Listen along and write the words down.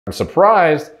I'm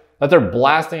surprised that they're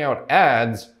blasting out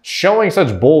ads showing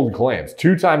such bold claims.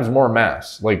 2 times more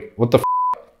mass. Like, what the f?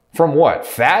 From what?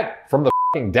 Fat? From the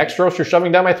fucking dextrose you're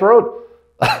shoving down my throat?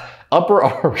 Upper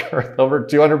arm girth over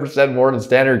 200% more than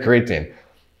standard creatine.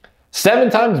 7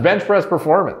 times bench press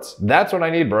performance. That's what I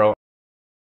need, bro.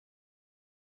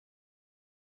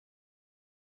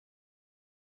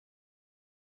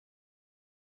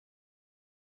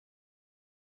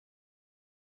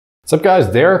 What's up, guys?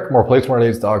 Derek,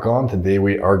 moreplaysmartaids.com. Today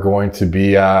we are going to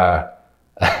be, by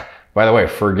the way,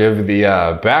 forgive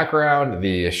the background,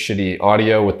 the shitty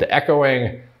audio with the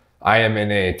echoing. I am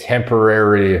in a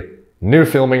temporary new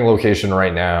filming location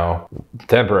right now.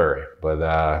 Temporary, but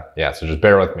yeah, so just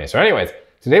bear with me. So anyways,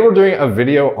 today we're doing a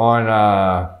video on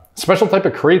a special type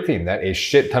of creatine that a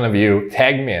shit ton of you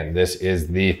tagged me in. This is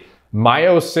the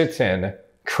MYOCYTIN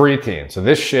creatine. So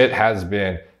this shit has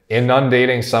been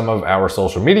inundating some of our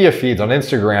social media feeds on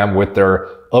Instagram with their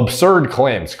absurd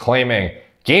claims, claiming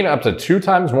gain up to 2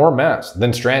 times more mass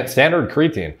than standard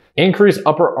creatine, increase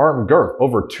upper arm girth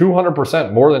over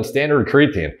 200% more than standard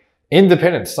creatine.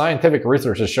 Independent scientific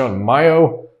research has shown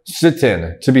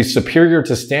MYOCYTIN to be superior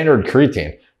to standard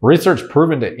creatine. Research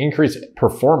proven to increase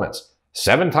performance.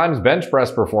 7 times bench press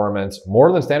performance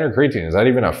more than standard creatine. Is that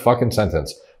even a fucking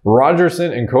sentence?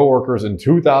 Rogerson and coworkers in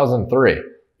 2003.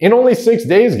 In only 6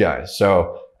 days, guys.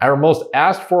 So our most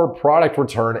asked for product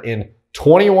return in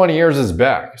 21 years is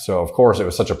back. So of course it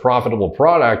was such a profitable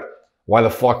product. Why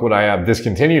the fuck would I have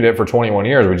discontinued it for 21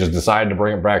 years? We just decided to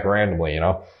bring it back randomly, you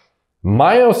know?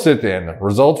 MYOCYTIN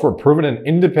results were proven in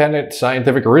independent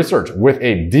scientific research with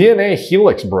a DNA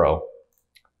helix, bro.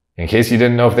 In case you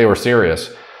didn't know if they were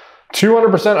serious.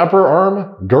 200% upper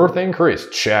arm girth increase,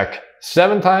 check.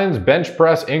 7 times bench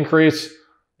press increase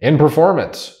in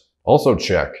performance. Also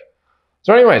check.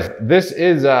 So anyways, this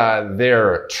is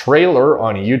their trailer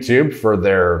on YouTube for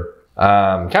their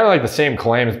kind of like the same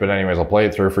claims, but anyways, I'll play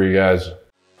it through for you guys.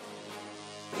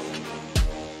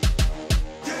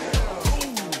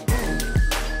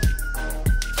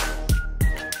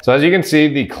 So as you can see,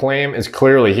 the claim is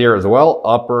clearly here as well.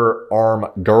 Upper arm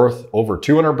girth over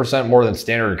 200% more than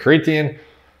standard creatine.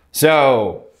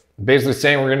 So basically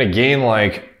saying we're gonna gain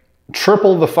like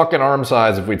triple the fucking arm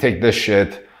size if we take this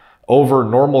shit over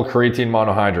normal creatine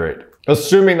monohydrate.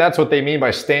 Assuming that's what they mean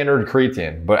by standard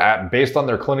creatine, but based on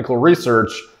their clinical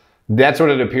research, that's what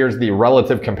it appears the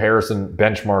relative comparison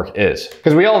benchmark is.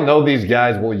 Because we all know these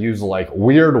guys will use like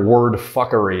weird word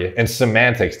fuckery and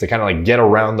semantics to kind of like get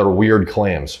around their weird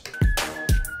claims.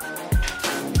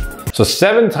 So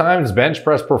 7 times bench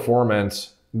press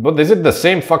performance, but they did the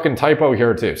same fucking typo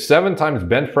here too. 7 times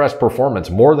bench press performance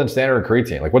more than standard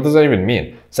creatine. Like, what does that even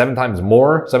mean? 7 times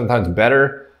more? 7 times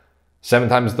better? 7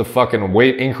 times the fucking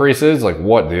weight increases? Like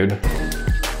what, dude?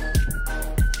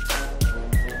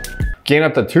 Gain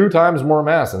up to 2 times more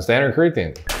mass than standard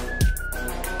creatine.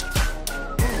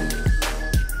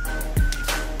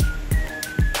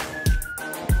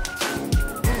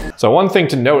 So one thing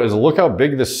to note is look how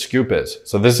big this scoop is.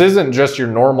 So this isn't just your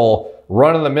normal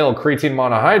run-of-the-mill creatine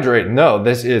monohydrate. No,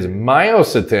 this is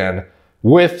MYOCYTIN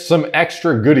with some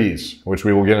extra goodies, which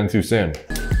we will get into soon.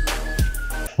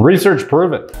 Research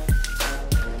proven.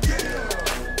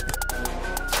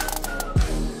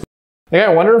 Yeah,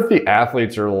 I wonder if the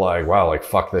athletes are like, wow, like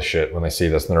fuck this shit when they see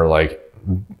this, and they're like,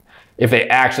 if they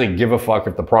actually give a fuck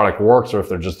if the product works or if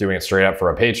they're just doing it straight up for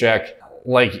a paycheck.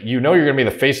 Like, you know, you're gonna be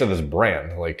the face of this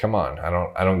brand. Like, come on, I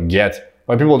don't get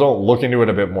why people don't look into it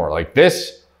a bit more. Like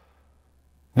this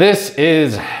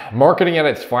is marketing at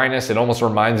its finest. It almost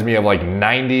reminds me of like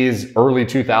 90s, early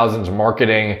 2000s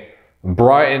marketing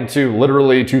brought into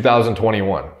literally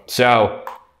 2021. So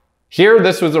here,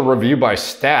 this was a review by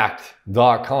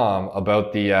Stacked.com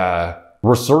about the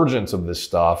resurgence of this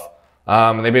stuff.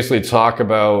 And they basically talk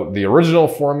about the original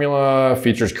formula,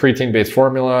 features creatine-based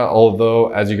formula,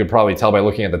 although, as you could probably tell by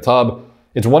looking at the tub,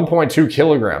 it's 1.2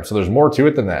 kilograms, so there's more to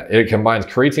it than that. It combines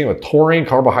creatine with taurine,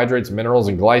 carbohydrates, minerals,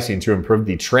 and glycine to improve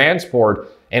the transport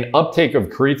and uptake of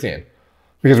creatine.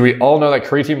 Because we all know that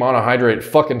creatine monohydrate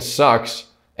fucking sucks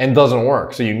and doesn't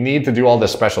work, so you need to do all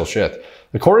this special shit.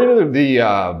 According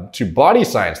to Body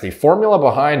Science, the formula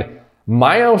behind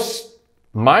MYOCYTIN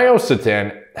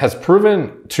has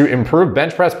proven to improve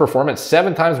bench press performance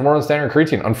 7 times more than standard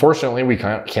creatine. Unfortunately, we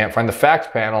can't find the facts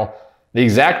panel, the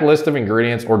exact list of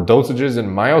ingredients or dosages in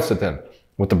MYOCYTIN,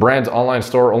 with the brand's online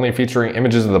store only featuring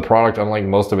images of the product unlike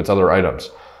most of its other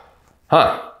items.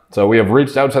 So we have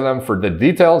reached out to them for the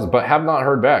details, but have not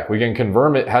heard back. We can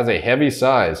confirm it has a heavy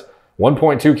size.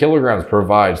 1.2 kilograms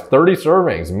provides 30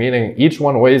 servings, meaning each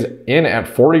one weighs in at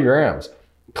 40 grams.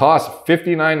 Costs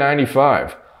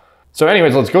 $59.95. So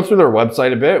anyways, let's go through their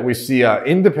website a bit. We see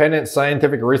independent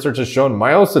scientific research has shown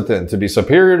MYOCYTIN to be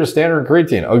superior to standard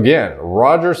creatine. Again,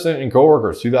 Rogerson and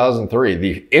coworkers, 2003.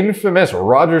 The infamous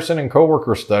Rogerson and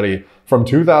coworkers study from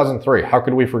 2003. How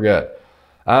could we forget?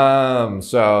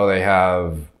 So they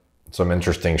have some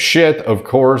interesting shit, of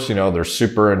course. You know, there's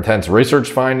super intense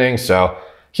research findings. So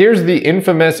here's the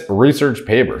infamous research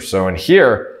paper. So in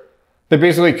here, they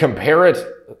basically compare it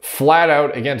flat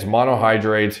out against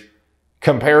monohydrate.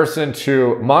 Comparison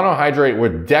to monohydrate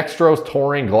with dextrose,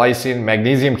 taurine, glycine,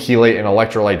 magnesium chelate, and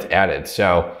electrolytes added.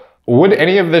 So would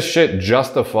any of this shit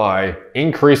justify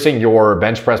increasing your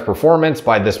bench press performance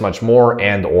by this much more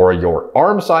and or your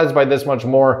arm size by this much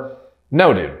more?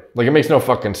 No, dude. Like, it makes no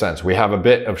fucking sense. We have a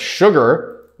bit of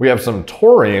sugar. We have some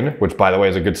taurine, which by the way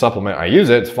is a good supplement. I use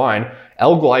it, it's fine.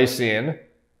 L-glycine,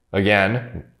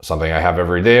 again, something I have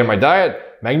every day in my diet.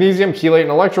 Magnesium, chelate, and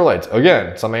electrolytes.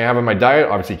 Again, something I have in my diet.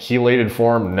 Obviously, chelated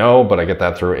form, no, but I get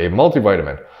that through a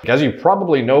multivitamin. As you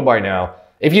probably know by now,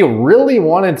 if you really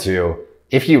wanted to,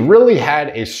 if you really had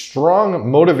a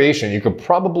strong motivation, you could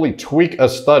probably tweak a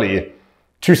study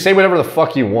to say whatever the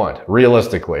fuck you want,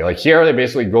 realistically. Like here, they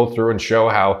basically go through and show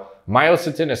how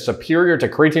MYOCYTIN is superior to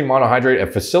creatine monohydrate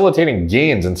at facilitating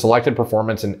gains in selected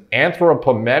performance in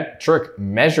anthropometric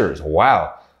measures.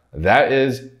 Wow, that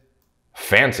is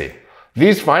fancy.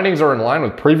 These findings are in line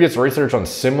with previous research on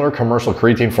similar commercial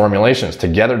creatine formulations.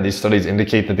 Together, these studies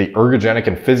indicate that the ergogenic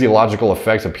and physiological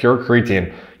effects of pure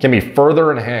creatine can be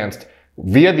further enhanced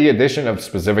via the addition of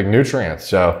specific nutrients.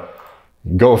 So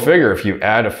go figure, if you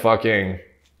add a fucking,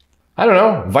 I don't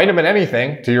know, vitamin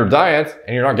anything to your diet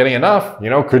and you're not getting enough, you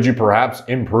know, could you perhaps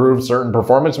improve certain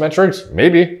performance metrics?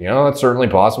 Maybe, you know, that's certainly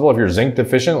possible. If you're zinc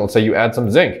deficient, let's say you add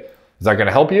some zinc. Is that going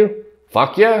to help you?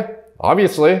 Fuck yeah,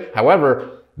 obviously.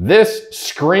 However, this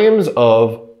screams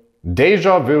of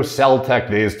deja vu cell tech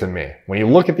days to me. When you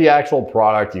look at the actual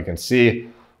product, you can see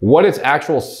what its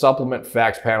actual supplement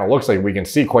facts panel looks like. We can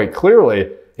see quite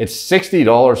clearly it's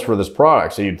 $60 for this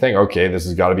product. So you'd think, okay, this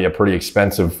has got to be a pretty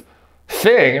expensive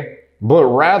thing, but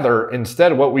rather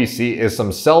instead what we see is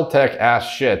some cell tech ass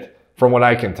shit from what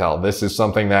I can tell. This is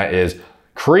something that is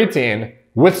creatine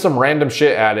with some random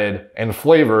shit added and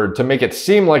flavored to make it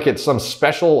seem like it's some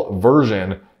special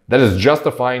version that is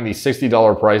justifying the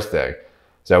 $60 price tag.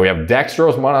 So we have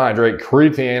dextrose monohydrate,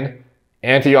 creatine,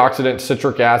 antioxidant,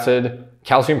 citric acid,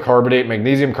 calcium carbonate,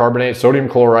 magnesium carbonate, sodium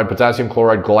chloride, potassium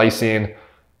chloride, glycine,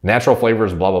 natural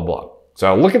flavors, blah, blah, blah.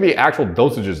 So look at the actual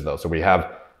dosages though. So we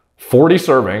have 40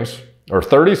 servings, or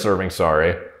 30 servings,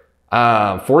 sorry,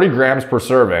 40 grams per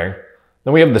serving.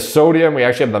 Then we have the sodium. We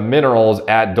actually have the minerals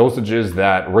at dosages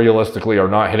that realistically are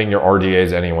not hitting your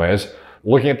RDAs anyways.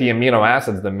 Looking at the amino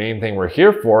acids, the main thing we're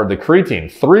here for, the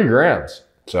creatine, 3 grams.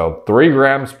 So 3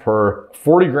 grams per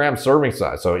 40 gram serving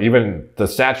size. So even the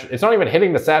it's not even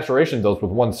hitting the saturation dose with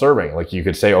one serving. Like you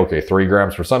could say, okay, 3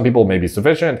 grams for some people may be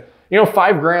sufficient. You know,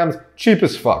 5 grams, cheap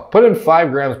as fuck. Put in 5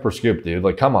 grams per scoop, dude.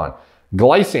 Like, come on.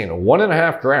 Glycine,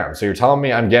 1.5 grams. So you're telling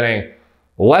me I'm getting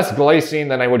less glycine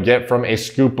than I would get from a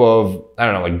scoop of, I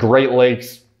don't know, like Great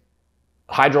Lakes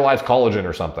hydrolyzed collagen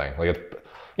or something. Like, it's,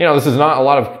 you know, this is not a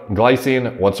lot of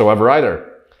glycine whatsoever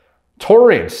either.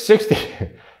 Taurine,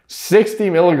 60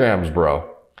 milligrams,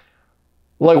 bro.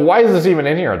 Like, why is this even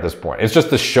in here at this point? It's just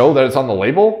to show that it's on the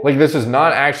label? Like, this is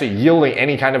not actually yielding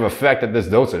any kind of effect at this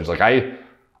dosage. Like,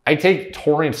 I take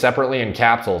taurine separately in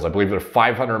capsules. I believe they're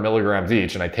 500 milligrams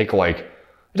each, and I take like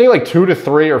 2 to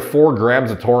 3 or 4 grams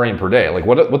of taurine per day. Like,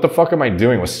 what the fuck am I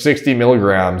doing with 60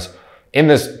 milligrams in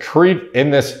this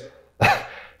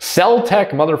cell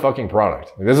tech motherfucking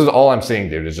product? Like, this is all I'm seeing,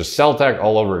 dude. It's just cell tech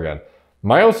all over again.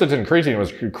 MYOCYTIN creatine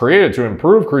was created to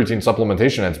improve creatine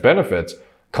supplementation and its benefits.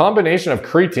 Combination of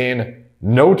creatine,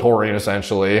 no taurine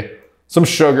essentially, some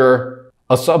sugar,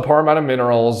 a subpar amount of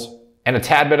minerals, and a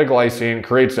tad bit of glycine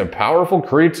creates a powerful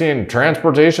creatine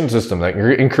transportation system that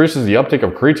increases the uptake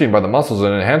of creatine by the muscles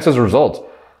and enhances results.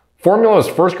 Formula was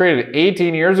first created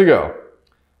 18 years ago,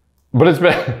 but it's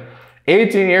been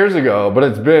 18 years ago, but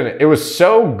it was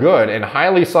so good and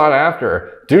highly sought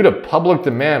after due to public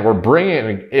demand. We're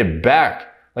bringing it back.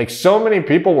 Like, so many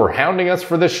people were hounding us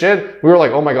for this shit. We were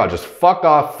like, oh my God, just fuck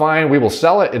off. Fine. We will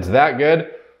sell it. It's that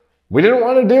good. We didn't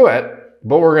want to do it,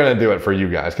 but we're going to do it for you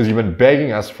guys because you've been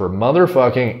begging us for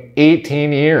motherfucking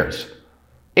 18 years.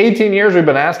 18 years we've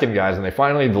been asking, guys, and they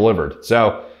finally delivered.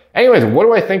 So anyways, what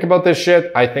do I think about this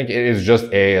shit? I think it is just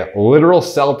a literal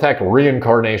cell tech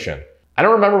reincarnation. I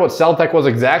don't remember what cell tech was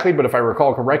exactly, but if I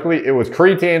recall correctly, it was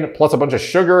creatine plus a bunch of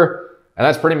sugar, and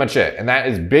that's pretty much it. And that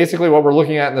is basically what we're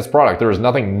looking at in this product. There is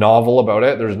nothing novel about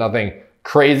it. There's nothing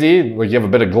crazy. Like, you have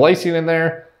a bit of glycine in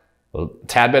there, a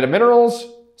tad bit of minerals,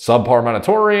 subpar amount of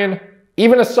taurine,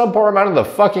 even a subpar amount of the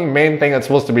fucking main thing that's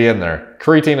supposed to be in there,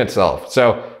 creatine itself.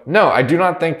 So no, I do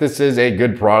not think this is a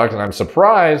good product, and I'm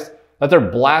surprised that they're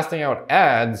blasting out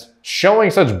ads showing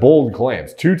such bold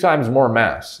claims. 2 times more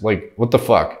mass. Like, what the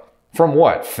fuck? From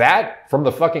what? Fat? From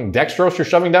the fucking dextrose you're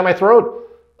shoving down my throat?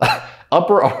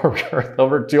 Upper arm girth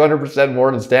over 200% more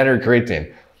than standard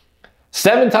creatine.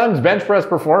 7 times bench press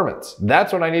performance.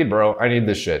 That's what I need, bro. I need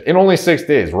this shit. In only 6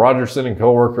 days, Rogerson and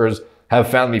coworkers have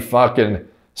found the fucking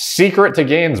secret to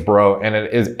gains, bro, and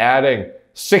it is adding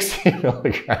 60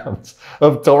 milligrams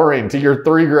of taurine to your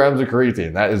 3 grams of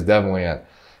creatine. That is definitely it.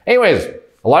 Anyways,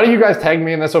 a lot of you guys tagged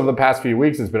me in this over the past few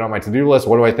weeks. It's been on my to-do list.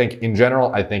 What do I think in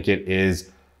general? I think it is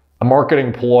a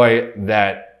marketing ploy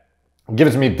that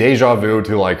gives me deja vu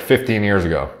to like 15 years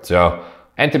ago. So,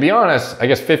 and to be honest, I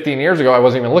guess 15 years ago, I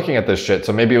wasn't even looking at this shit.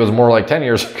 So maybe it was more like 10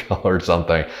 years ago or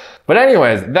something. But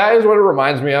anyways, that is what it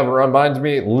reminds me of. It reminds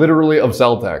me literally of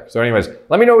Celtech. So anyways,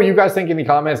 let me know what you guys think in the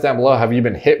comments down below. Have you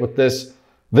been hit with this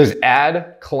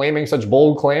ad claiming such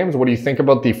bold claims? What do you think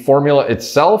about the formula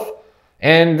itself?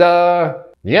 And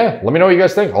yeah, let me know what you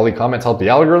guys think. All the comments help the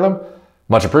algorithm.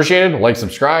 Much appreciated. Like,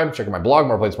 subscribe, check out my blog,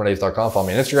 moreplatesmoredates.com. Follow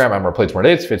me on Instagram, I'm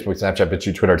moreplatesmoredates, Facebook, Snapchat,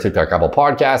 BitChute, Twitter, TikTok, Apple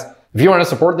Podcasts. If you want to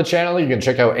support the channel, you can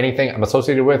check out anything I'm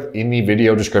associated with in the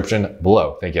video description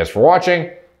below. Thank you guys for watching.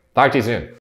 Talk to you soon.